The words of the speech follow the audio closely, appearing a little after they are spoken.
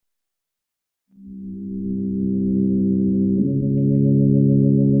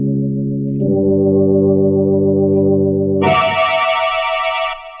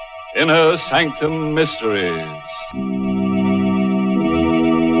Inner Sanctum Mysteries.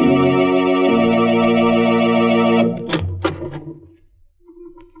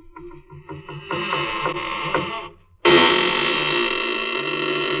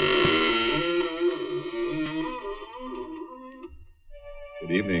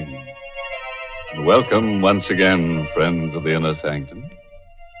 Good evening. And welcome once again, friends of the Inner Sanctum.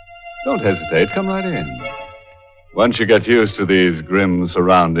 Don't hesitate, come right in. Once you get used to these grim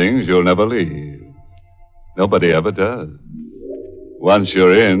surroundings, you'll never leave. Nobody ever does. Once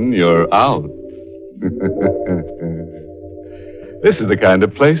you're in, you're out. This is the kind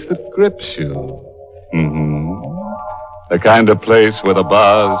of place that grips you. The kind of place where the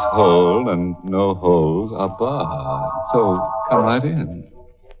bars hold and no holes are barred. So come right in.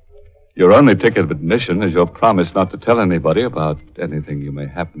 Your only ticket of admission is your promise not to tell anybody about anything you may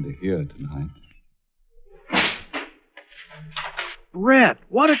happen to hear tonight. Brett,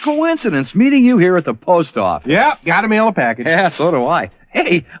 what a coincidence meeting you here at the post office. Yeah, gotta mail a package. Yeah, so do I.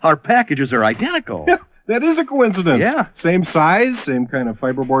 Hey, our packages are identical. Yeah, that is a coincidence. Yeah. Same size, same kind of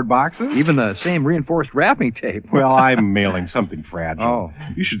fiberboard boxes. Even the same reinforced wrapping tape. Well, I'm mailing something fragile. Oh.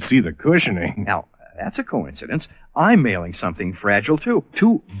 You should see the cushioning. Now, that's a coincidence. I'm mailing something fragile, too.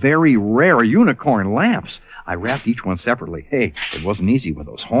 2 very rare unicorn lamps. I wrapped each one separately. Hey, it wasn't easy with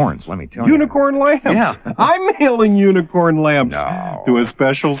those horns, let me tell you. Unicorn lamps? Yeah. I'm mailing unicorn lamps No. to a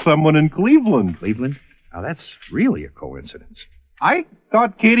special someone in Cleveland. Cleveland? Now, that's really a coincidence. I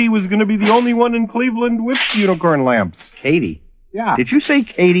thought Katie was going to be the only one in Cleveland with unicorn lamps. Katie? Yeah. Did you say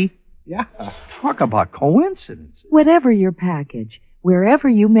Katie? Yeah. Talk about coincidence. Whatever your package, wherever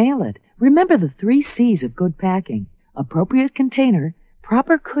you mail it, remember the 3 C's of good packing: appropriate container,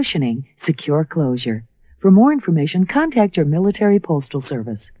 proper cushioning, secure closure. For more information, contact your military postal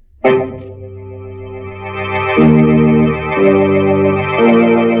service.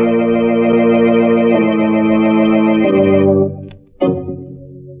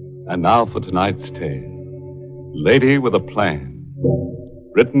 And now for tonight's tale. Lady with a Plan.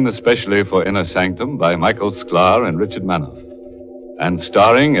 Written especially for Inner Sanctum by Michael Sklar and Richard Manoff. And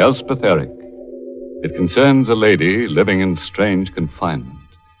starring Elspeth Eric. It concerns a lady living in strange confinement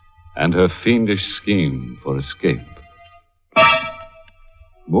and her fiendish scheme for escape.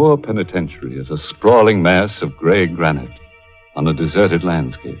 Moore Penitentiary is a sprawling mass of gray granite on a deserted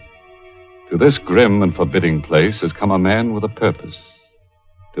landscape. To this grim and forbidding place has come a man with a purpose: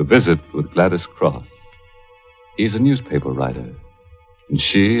 to visit with Gladys Cross. He's a newspaper writer, and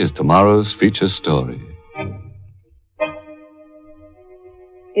she is tomorrow's feature story.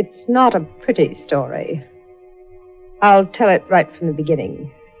 It's not a pretty story. I'll tell it right from the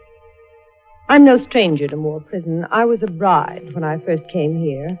beginning. I'm no stranger to Moore Prison. I was a bride when I first came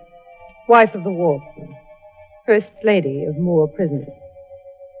here, wife of the warden, first lady of Moore Prison.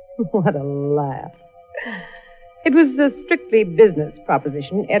 What a laugh. It was a strictly business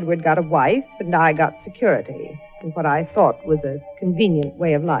proposition. Edward got a wife, and I got security, in what I thought was a convenient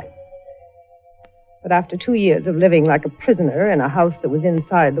way of life. But after 2 years of living like a prisoner in a house that was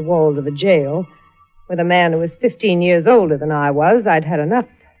inside the walls of a jail, with a man who was 15 years older than I was, I'd had enough.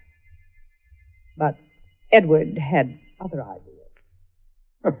 But Edward had other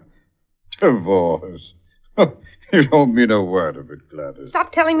ideas. Divorce? You don't mean a word of it, Gladys.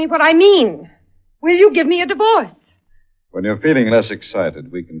 Stop telling me what I mean. Will you give me a divorce? When you're feeling less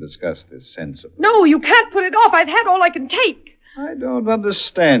excited, we can discuss this sensibly. No, you can't put it off. I've had all I can take. I don't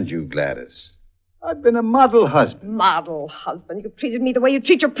understand you, Gladys. I've been a model husband. Model husband. You've treated me the way you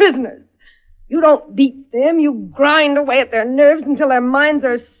treat your prisoners. You don't beat them. You grind away at their nerves until their minds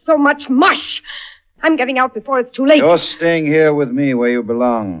are so much mush. I'm getting out before it's too late. You're staying here with me where you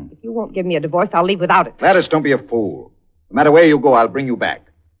belong. If you won't give me a divorce, I'll leave without it. Gladys, don't be a fool. No matter where you go, I'll bring you back.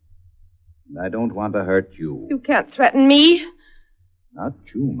 And I don't want to hurt you. You can't threaten me. Not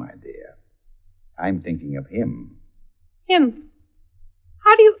you, my dear. I'm thinking of him. Him?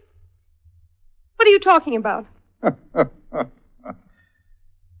 How do you... What are you talking about?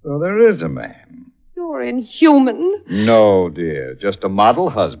 So there is a man. You're inhuman. No, dear. Just a model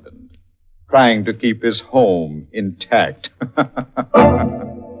husband. Trying to keep his home intact.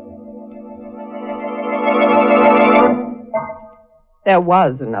 There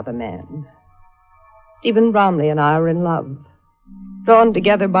was another man. Stephen Bromley and I are in love, drawn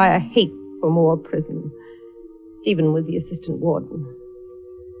together by a hate for Moore Prison. Stephen was the assistant warden.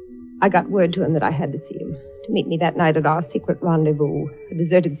 I got word to him that I had to see him, to meet me that night at our secret rendezvous, a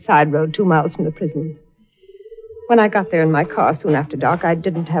deserted side road 2 miles from the prison. When I got there in my car soon after dark, I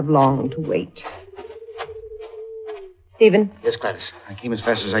didn't have long to wait. Stephen? Yes, Gladys. I came as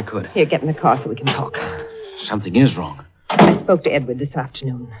fast as I could. Here, get in the car so we can talk. Something is wrong. I spoke to Edward this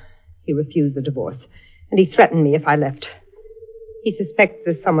afternoon. He refused the divorce, and he threatened me if I left. He suspects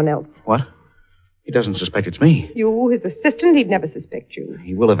there's someone else. What? He doesn't suspect it's me. You, his assistant, he'd never suspect you.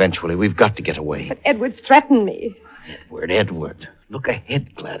 He will eventually. We've got to get away. But Edward threatened me. Edward. Look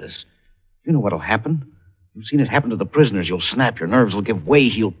ahead, Gladys. You know what'll happen. You've seen it happen to the prisoners. You'll snap. Your nerves will give way.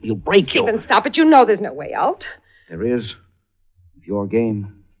 He'll break you. Then stop it. You know there's no way out. There is. With your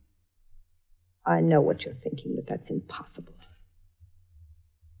game. I know what you're thinking, but that's impossible.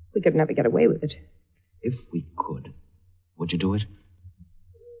 We could never get away with it. If we could, would you do it?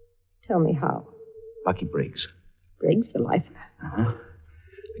 Tell me how. Bucky Briggs. Briggs, the lifer? Uh-huh.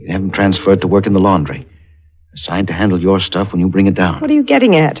 You can have him transferred to work in the laundry. Assigned to handle your stuff when you bring it down. What are you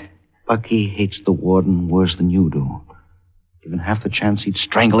getting at? Bucky hates the warden worse than you do. Given half the chance, he'd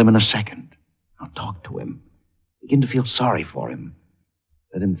strangle him in a second. Now talk to him. Begin to feel sorry for him.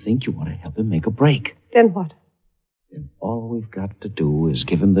 Let him think you want to help him make a break. Then what? Then all we've got to do is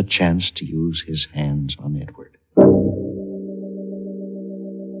give him the chance to use his hands on Edward.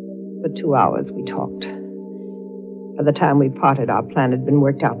 For 2 hours we talked. By the time we parted, our plan had been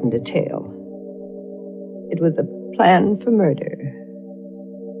worked out in detail. It was a plan for murder.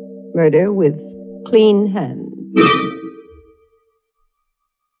 Murder with clean hands.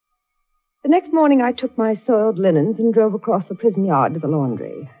 The next morning, I took my soiled linens and drove across the prison yard to the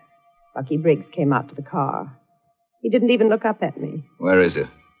laundry. Bucky Briggs came out to the car. He didn't even look up at me. Where is it?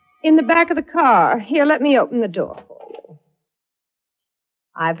 In the back of the car. Here, let me open the door for you.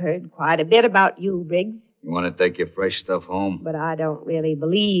 I've heard quite a bit about you, Briggs. You want to take your fresh stuff home? But I don't really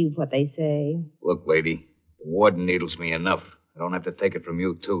believe what they say. Look, lady, the warden needles me enough. I don't have to take it from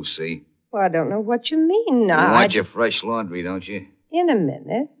you, too, see? Well, I don't know what you mean. You want your fresh laundry, don't you? In a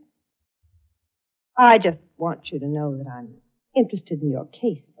minute. I just want you to know that I'm interested in your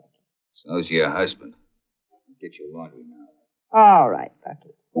case, Bucky. So's your husband. I'll get your laundry now. All right,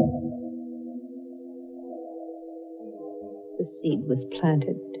 Bucky. The seed was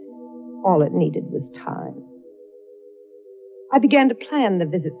planted. All it needed was time. I began to plan the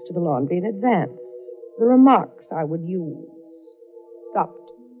visits to the laundry in advance. The remarks I would use,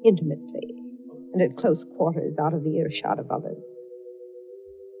 dropped intimately and at close quarters out of the earshot of others.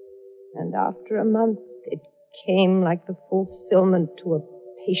 And after a month, it came like the fulfillment to a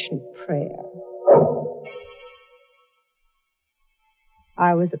patient prayer.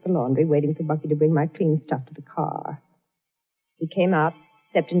 I was at the laundry waiting for Bucky to bring my clean stuff to the car. He came out,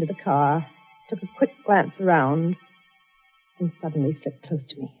 stepped into the car, took a quick glance around, and suddenly slipped close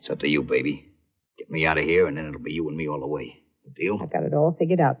to me. It's up to you, baby. Get me out of here, and then it'll be you and me all the way. Deal? I've got it all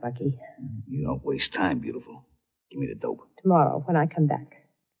figured out, Bucky. You don't waste time, beautiful. Give me the dope. Tomorrow, when I come back,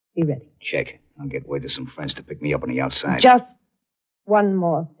 be ready. Check. I'll get word to some friends to pick me up on the outside. Just one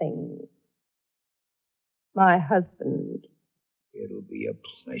more thing. My husband. It'll be a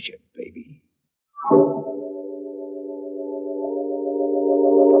pleasure, baby.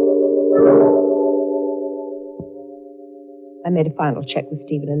 I made a final check with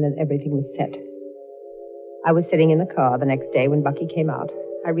Stephen, and then everything was set. I was sitting in the car the next day when Bucky came out.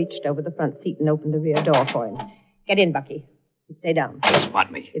 I reached over the front seat and opened the rear door for him. Get in, Bucky. And stay down.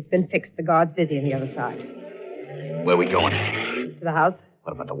 Spot me. It's been fixed. The guard's busy on the other side. Where are we going? To the house.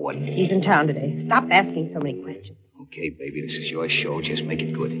 What about the warden? He's in town today. Stop asking so many questions. Okay, baby, this is your show. Just make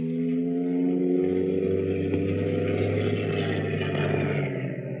it good.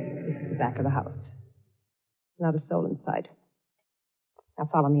 This is the back of the house. Not a soul in sight. Now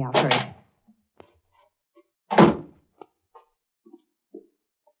follow me out. Hurry.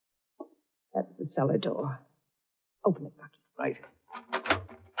 That's the cellar door. Open it, Bucky. Right.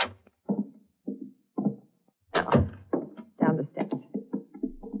 Now, down the steps.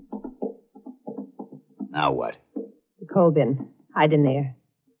 Now what? The coal bin. Hide in there.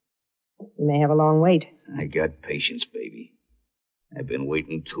 You may have a long wait. I got patience, baby. I've been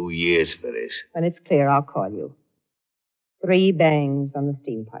waiting 2 years for this. When it's clear, I'll call you. 3 bangs on the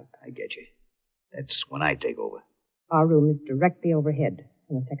steam pipe. I get you. That's when I take over. Our room is directly overhead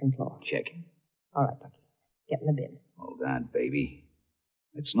on the 2nd floor. Check. All right, Bucky. Get in the bin. Hold on, baby.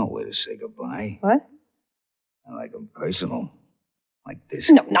 It's no way to say goodbye. What? I like them personal. Like this.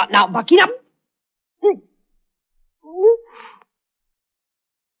 No, not now, Bucky. No.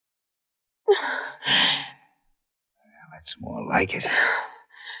 That's more like it.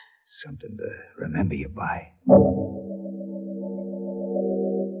 Something to remember you by.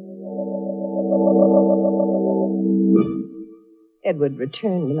 Edward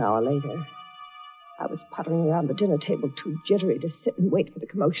returned an hour later. I was puttering around the dinner table, too jittery to sit and wait for the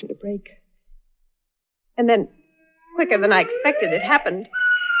commotion to break. And then, quicker than I expected, it happened.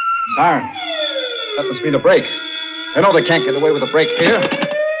 Siren. That must be the break. I know they can't get away with a break here.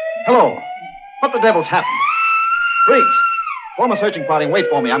 Hello. What the devil's happened? Briggs, form a searching party and wait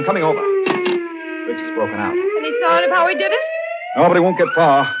for me. I'm coming over. Briggs is broken out. Any sign of how he did it? No, but he won't get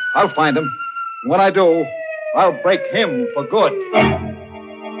far. I'll find him. And when I do, I'll break him for good.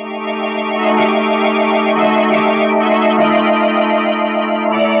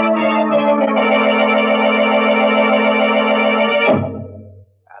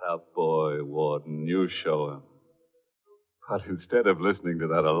 Attaboy, Warden. You show him. But instead of listening to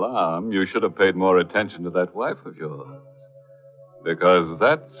that alarm, you should have paid more attention to that wife of yours. Because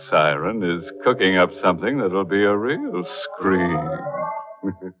that siren is cooking up something that'll be a real scream.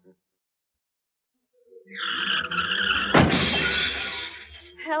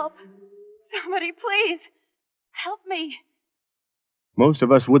 Help. Somebody, please. Help me. Most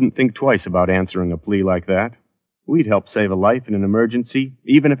of us wouldn't think twice about answering a plea like that. We'd help save a life in an emergency,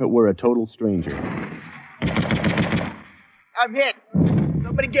 even if it were a total stranger. I'm hit.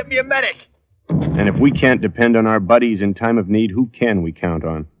 Somebody get me a medic. And if we can't depend on our buddies in time of need, who can we count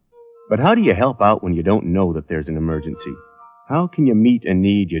on? But how do you help out when you don't know that there's an emergency? How can you meet a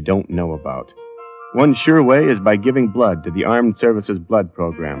need you don't know about? One sure way is by giving blood to the Armed Services Blood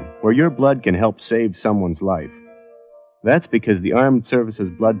Program, where your blood can help save someone's life. That's because the Armed Services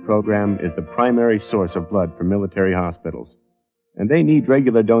Blood Program is the primary source of blood for military hospitals. And they need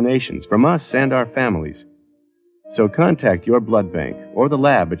regular donations from us and our families. So contact your blood bank or the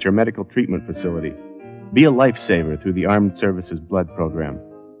lab at your medical treatment facility. Be a lifesaver through the Armed Services Blood Program.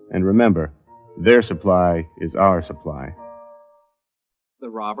 And remember, their supply is our supply. The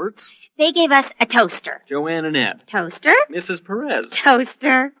Roberts, They gave us a toaster. Joanne and Ed, Toaster? Mrs. Perez.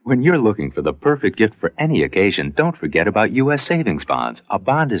 Toaster. When you're looking for the perfect gift for any occasion, don't forget about U.S. savings bonds. A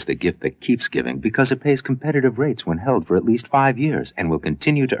bond is the gift that keeps giving because it pays competitive rates when held for at least 5 years and will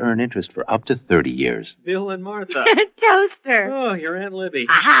continue to earn interest for up to 30 years. Bill and Martha. Toaster. Oh, your Aunt Libby.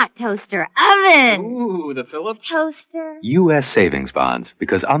 Aha, toaster. Oven. Ooh, the Phillips. Toaster. U.S. savings bonds,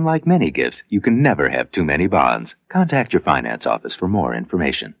 because unlike many gifts, you can never have too many bonds. Contact your finance office for more information.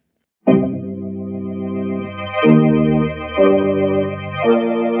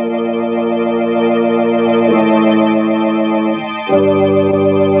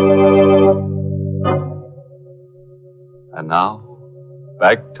 And now,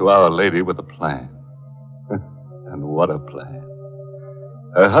 back to Our Lady with a plan. And what a plan.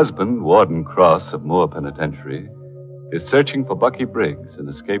 Her husband, Warden Cross of Moore Penitentiary, is searching for Bucky Briggs, an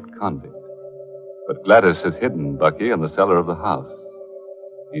escaped convict. But Gladys has hidden Bucky in the cellar of the house.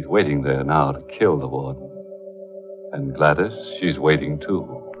 He's waiting there now to kill the warden. And Gladys, she's waiting too.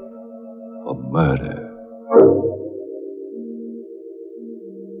 For murder.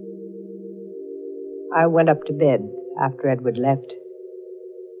 I went up to bed after Edward left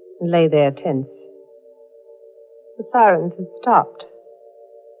and lay there tense. The sirens had stopped.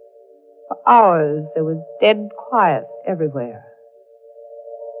 For hours, there was dead quiet everywhere.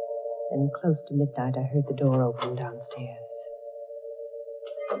 Then, close to midnight, I heard the door open downstairs.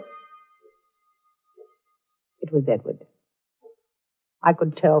 It was Edward. I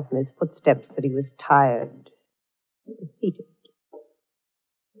could tell from his footsteps that he was tired, defeated.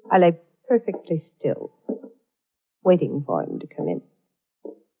 I lay perfectly still, waiting for him to come in.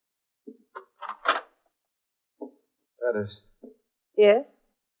 Gladys, Yes?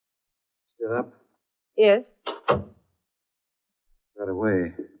 still up? Yes? Got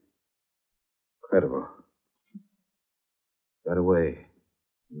away. Incredible. Got away.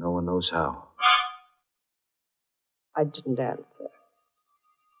 No one knows how. I didn't answer.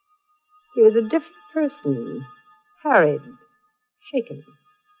 He was a different person, harried, shaken.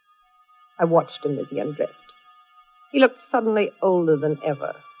 I watched him as he undressed. He looked suddenly older than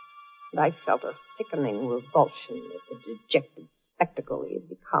ever, and I felt a sickening revulsion at the dejected spectacle he had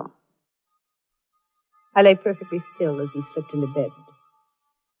become. I lay perfectly still as he slipped into bed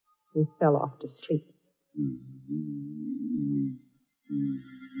and fell off to sleep.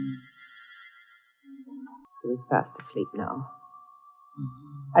 He was fast asleep now.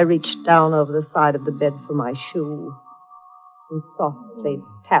 I reached down over the side of the bed for my shoe and softly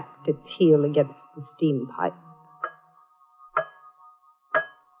tapped its heel against the steam pipe.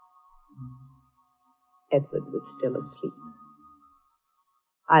 Edward was still asleep.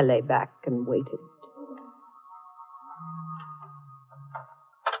 I lay back and waited.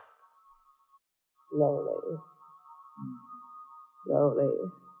 Slowly.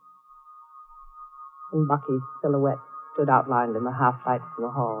 And Bucky's silhouette stood outlined in the half-light from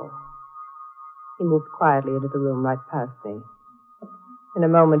the hall. He moved quietly into the room right past me. In a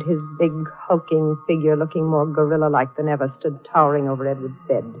moment, his big, hulking figure, looking more gorilla-like than ever, stood towering over Edward's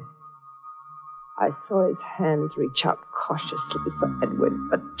bed. I saw his hands reach out cautiously for Edward,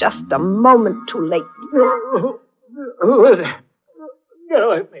 but just a moment too late. Who is it? Get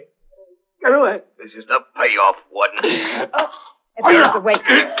away from me. Get away. This is the payoff, Warden. Edward was awake,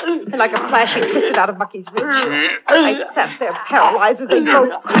 and like a flash, he twisted out of Bucky's reach. I sat there paralyzed as they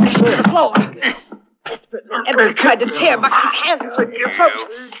both crashed to the floor. Desperately, Edward tried to tear Bucky's hands from his throat,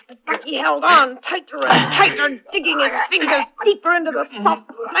 but Bucky held on tighter and tighter, digging his fingers deeper into the soft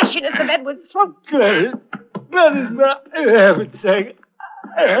fleshiness of Edward's throat. Gladys, for heaven's sake,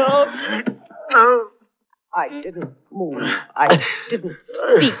 help. I didn't move. I didn't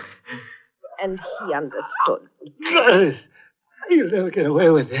speak. And he understood. Gladys, you'll never get away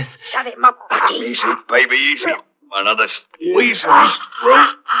with this. Shut him up, Bucky. Easy, baby, easy. Another squeeze of his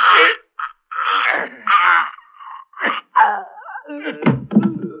throat.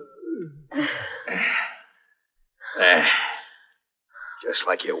 There. Just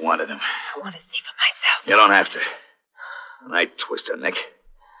like you wanted him. I want to see for myself. You don't have to. When I twist her neck,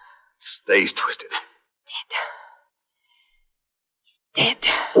 stays twisted. Dead.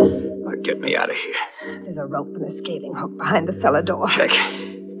 Now get me out of here. There's a rope and a scaling hook behind the cellar door. Check.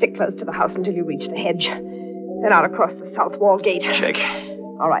 Stick close to the house until you reach the hedge. Then out across the south wall gate. Check.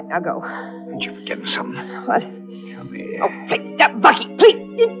 All right, now go. Ain't you forgetting something? What? Come here. Oh, please, stop, Bucky, please.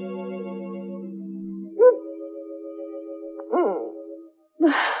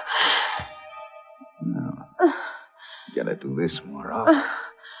 No. Gotta do this more often.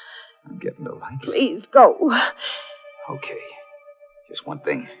 I'm getting to like it. Please, go. Okay. Just one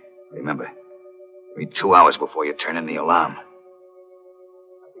thing. Remember, give me 2 hours before you turn in the alarm. I'll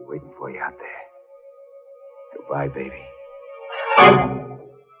be waiting for you out there. Goodbye, baby.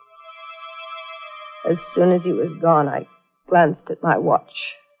 As soon as he was gone, I glanced at my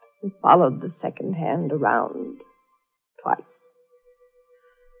watch and followed the second hand around twice.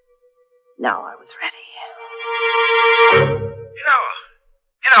 Now I was ready.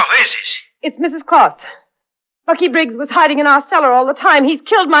 Who is this? It's Mrs. Cross. Bucky Briggs was hiding in our cellar all the time. He's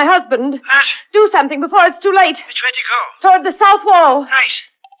killed my husband. What? Do something before it's too late. Which way to go? Toward the south wall. Nice.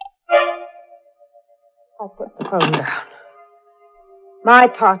 I put the phone down. My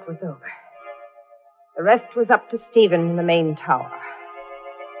part was over. The rest was up to Stephen in the main tower.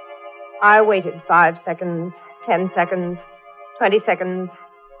 I waited 5 seconds, 10 seconds, 20 seconds.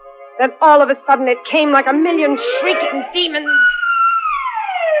 Then all of a sudden it came like a million shrieking demons.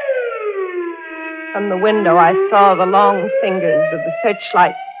 From the window I saw the long fingers of the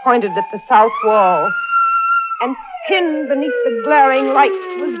searchlights pointed at the south wall. And pinned beneath the glaring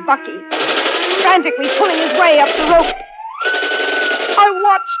lights was Bucky, frantically pulling his way up the rope. I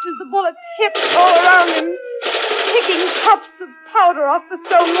watched as the bullets hit all around him, picking puffs of powder off the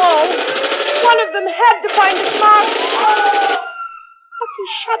stone wall. One of them had to find its mark. Bucky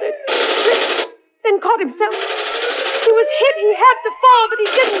shuddered, slipped, then caught himself. He was hit. He had to fall, but he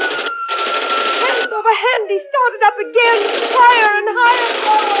didn't. Hand over hand, he started up again, higher and higher.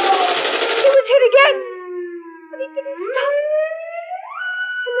 He was hit again, but he didn't stop.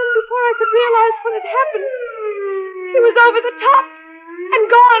 And then before I could realize what had happened, he was over the top and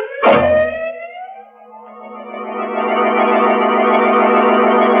gone.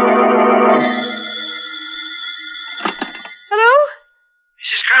 Hello?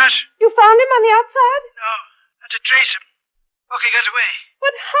 Mrs. Cross? You found him on the outside? No, not to trace him. Bucky got away.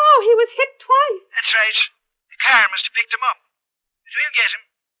 But how? He was hit twice. That's right. The car must have picked him up. But we'll get him.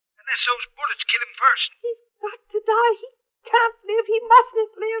 Unless those bullets kill him first. He's got to die. He can't live. He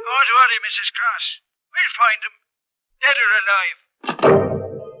mustn't live. Don't worry, Mrs. Cross. We'll find him. Dead or alive.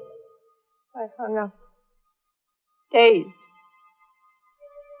 I hung up. Dazed.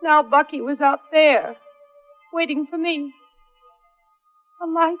 Now Bucky was out there, waiting for me. A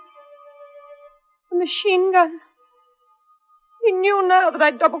light. A machine gun. He knew now that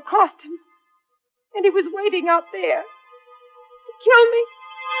I'd double-crossed him. And he was waiting out there to kill me.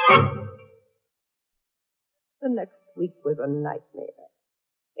 The next week was a nightmare.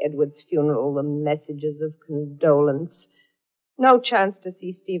 Edward's funeral, the messages of condolence. No chance to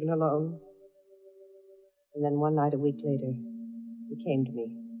see Stephen alone. And then one night a week later, he came to me.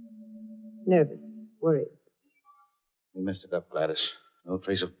 Nervous, worried. We messed it up, Gladys. No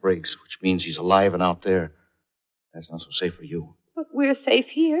trace of Briggs, which means he's alive and out there. That's not so safe for you. But we're safe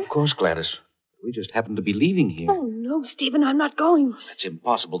here. Of course, Gladys. We just happen to be leaving here. Oh, no, Stephen, I'm not going. That's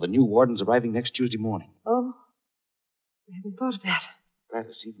impossible. The new warden's arriving next Tuesday morning. Oh, I hadn't thought of that.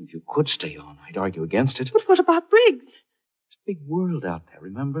 Gladys, even if you could stay on, I'd argue against it. But what about Briggs? It's a big world out there,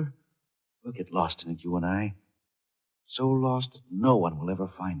 remember? We'll get lost in it, you and I. So lost that no one will ever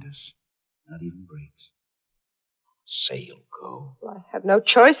find us. Not even Briggs. Say you'll go. Well, I have no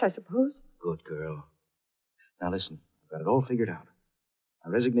choice, I suppose. Good girl. Now listen, I've got it all figured out.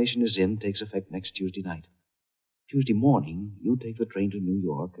 My resignation is in, takes effect next Tuesday night. Tuesday morning, you take the train to New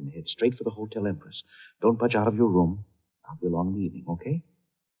York and head straight for the Hotel Empress. Don't budge out of your room. I'll be along in the evening, okay?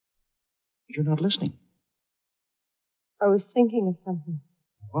 You're not listening. I was thinking of something.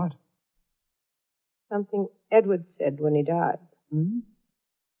 What? Something Edward said when he died. Hmm?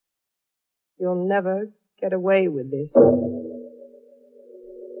 You'll never get away with this.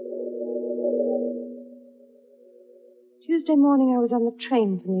 Tuesday morning, I was on the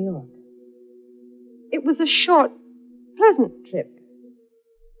train for New York. It was a short, pleasant trip.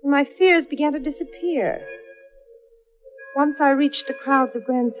 And my fears began to disappear. Once I reached the crowds of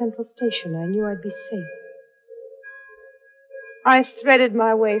Grand Central Station, I knew I'd be safe. I threaded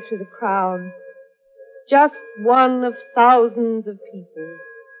my way through the crowd, just one of thousands of people.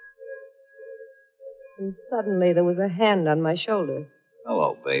 And suddenly there was a hand on my shoulder.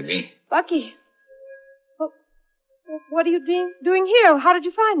 Hello, baby. Bucky. What are you doing here? How did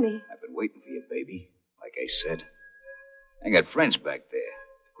you find me? I've been waiting for you, baby. Like I said. I got friends back there.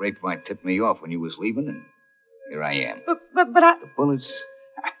 The grapevine tipped me off when you was leaving, and here I am. But I... The bullets,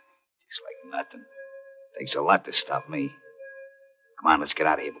 just like nothing. Takes a lot to stop me. Come on, let's get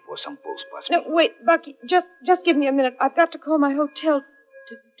out of here before some fool spots me. No, wait, Bucky. Just give me a minute. I've got to call my hotel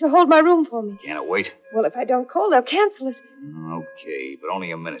to hold my room for me. Can't it wait? Well, if I don't call, they'll cancel it. Okay, but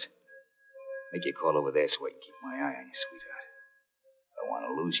only a minute. Make your call over there so I can keep my eye on you, sweetheart. I don't want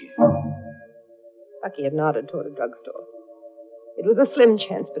to lose you. Bucky had nodded toward a drugstore. It was a slim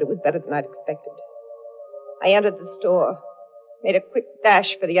chance, but it was better than I'd expected. I entered the store, made a quick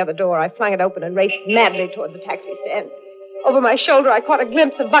dash for the other door. I flung it open and raced madly toward the taxi stand. Over my shoulder, I caught a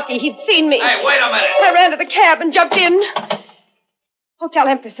glimpse of Bucky. He'd seen me. Hey, wait a minute! I ran to the cab and jumped in. Hotel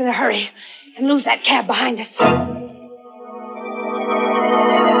Empress in a hurry, and lose that cab behind us.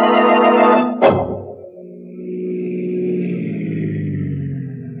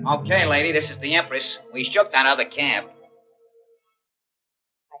 Okay, lady, this is the Empress. We shook that other cab.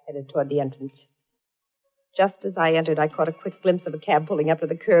 I headed toward the entrance. Just as I entered, I caught a quick glimpse of a cab pulling up to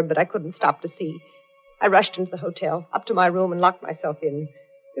the curb, but I couldn't stop to see. I rushed into the hotel, up to my room, and locked myself in.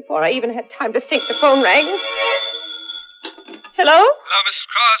 Before I even had time to think, the phone rang. Hello? Hello, Mrs.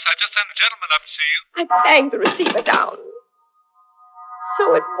 Cross. I just sent a gentleman up to see you. I banged the receiver down.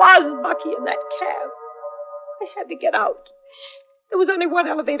 So it was Bucky in that cab. I had to get out. There was only one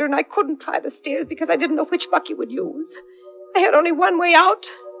elevator, and I couldn't try the stairs because I didn't know which Bucky would use. I had only one way out,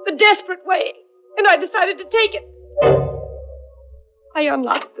 the desperate way, and I decided to take it. I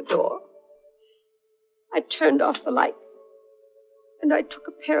unlocked the door. I turned off the lights, and I took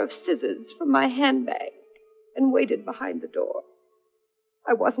a pair of scissors from my handbag and waited behind the door.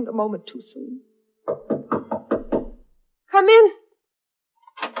 I wasn't a moment too soon. Come in.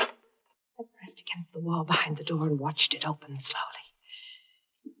 I pressed against the wall behind the door and watched it open slowly.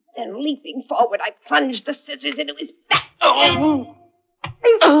 Then, leaping forward, I plunged the scissors into his back. Oh!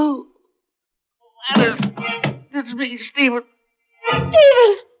 That's me, Stephen.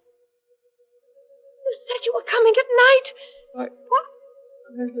 Stephen! You said you were coming at night. What?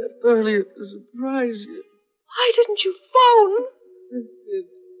 I left earlier to surprise you. Why didn't you phone?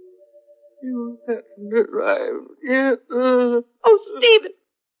 You hadn't arrived yet. Oh, Stephen.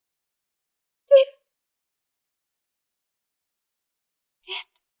 Stephen.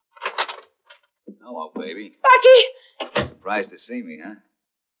 Hello, baby. Bucky! Surprised to see me, huh?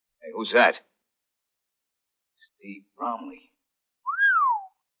 Hey, who's that? Steve Bromley.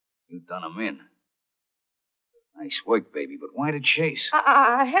 You done him in. Nice work, baby, but why the chase?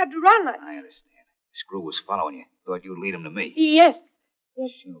 I had to run. I understand. Screw was following you. Thought you'd lead him to me. Yes.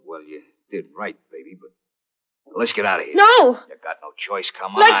 Sure, well, you did right, baby, but... Let's get out of here. No! You got no choice.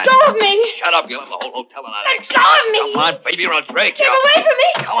 Come on. Let go of me! Shut up. You'll have the whole hotel in that Let go of me! Come on, baby, or I'll break you. Get away from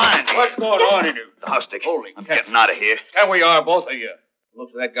me! Come on. What's going on in here? The house stick. I'm getting out of here. Here we are, both of you.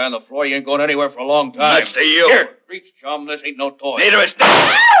 Looks like that guy on the floor. You ain't going anywhere for a long time. That's to you. Here, reach, chum. This ain't no toy. Neither is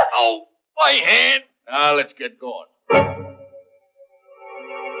that. Oh, my hand. Now, let's get going.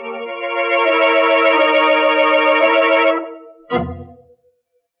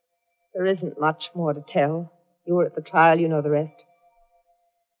 There isn't much more to tell. You were at the trial, you know the rest.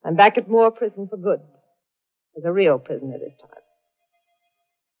 I'm back at Moore Prison for good. As a real prisoner this time.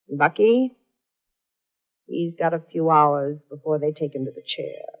 And Bucky, he's got a few hours before they take him to the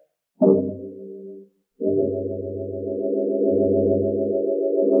chair.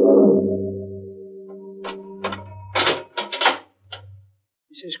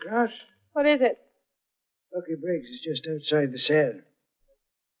 Mrs. Cross? What is it? Bucky Briggs is just outside the cell.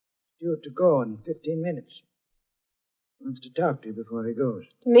 Due to go in 15 minutes. Wants to talk to you before he goes.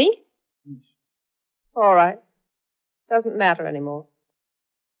 To me? All right. Doesn't matter anymore.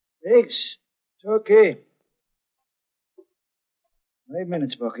 Biggs, it's okay. 5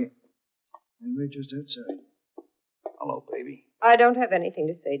 minutes, Bucky. And we're just outside. Hello, baby. I don't have anything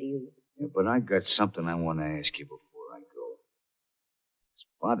to say to you. Yeah, but I got something I want to ask you before I go. It's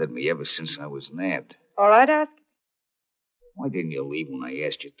bothered me ever since I was nabbed. All right, ask. Why didn't you leave when I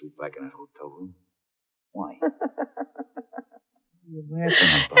asked you to back in that hotel room? Why? You're laughing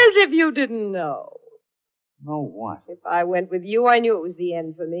about. As if you didn't know. Know what? If I went with you, I knew it was the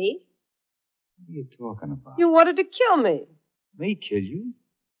end for me. What are you talking about? You wanted to kill me. Me kill you?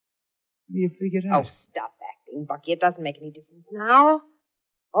 What do you figure Oh, out? stop acting, Bucky. It doesn't make any difference now.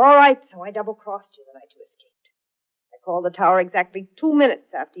 All right, so I double-crossed you the night you escaped. I called the tower exactly 2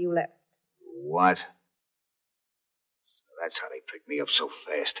 minutes after you left. What? So that's how they picked me up so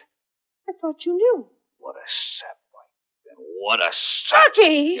fast. I thought you knew. What a sap. Then what a sap.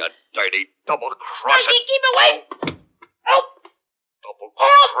 Bucky! You dirty double-crosser. Bucky, keep away! Help!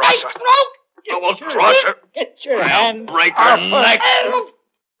 Double-crosser. Double-crosser. Get your I'll hand break her neck.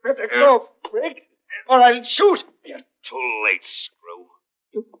 Better go, Rick, or I'll shoot. You're too late, screw.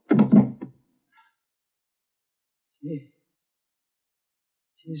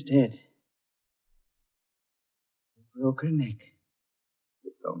 She's dead. Broke her neck.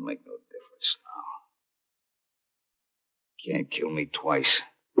 It don't make no difference now. Can't kill me twice.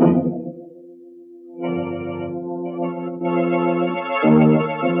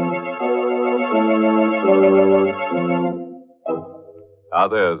 Now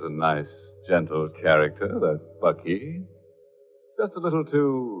there's a nice, gentle character, that Bucky. Just a little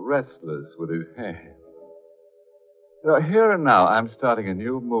too restless with his hands. Here and now, I'm starting a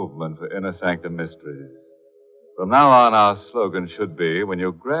new movement for Inner Sanctum Mysteries. From now on, our slogan should be, when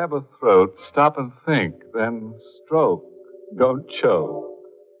you grab a throat, stop and think, then stroke, don't choke.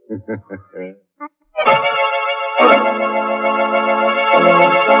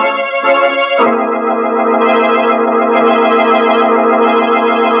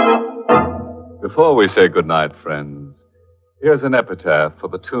 Before we say goodnight, friends, here's an epitaph for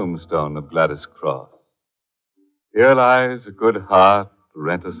the tombstone of Gladys Cross. Here lies a good heart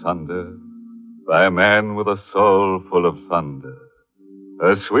rent asunder by a man with a soul full of thunder.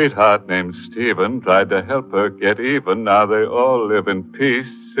 Her sweetheart named Stephen tried to help her get even. Now they all live in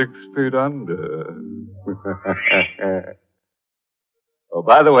peace 6 feet under. Oh,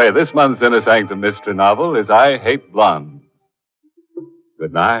 by the way, this month's Inner Sanctum mystery novel is I Hate Blondes.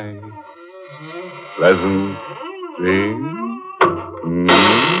 Good night. Pleasant dreams.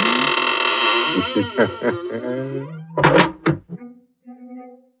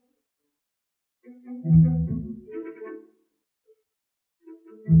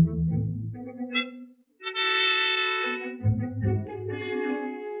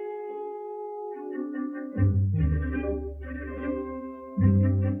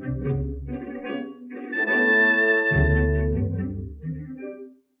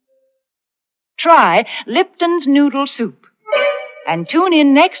 Try Lipton's Noodle Soup. And tune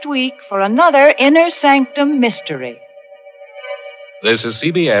in next week for another Inner Sanctum mystery. This is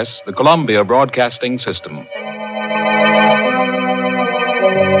CBS, the Columbia Broadcasting System.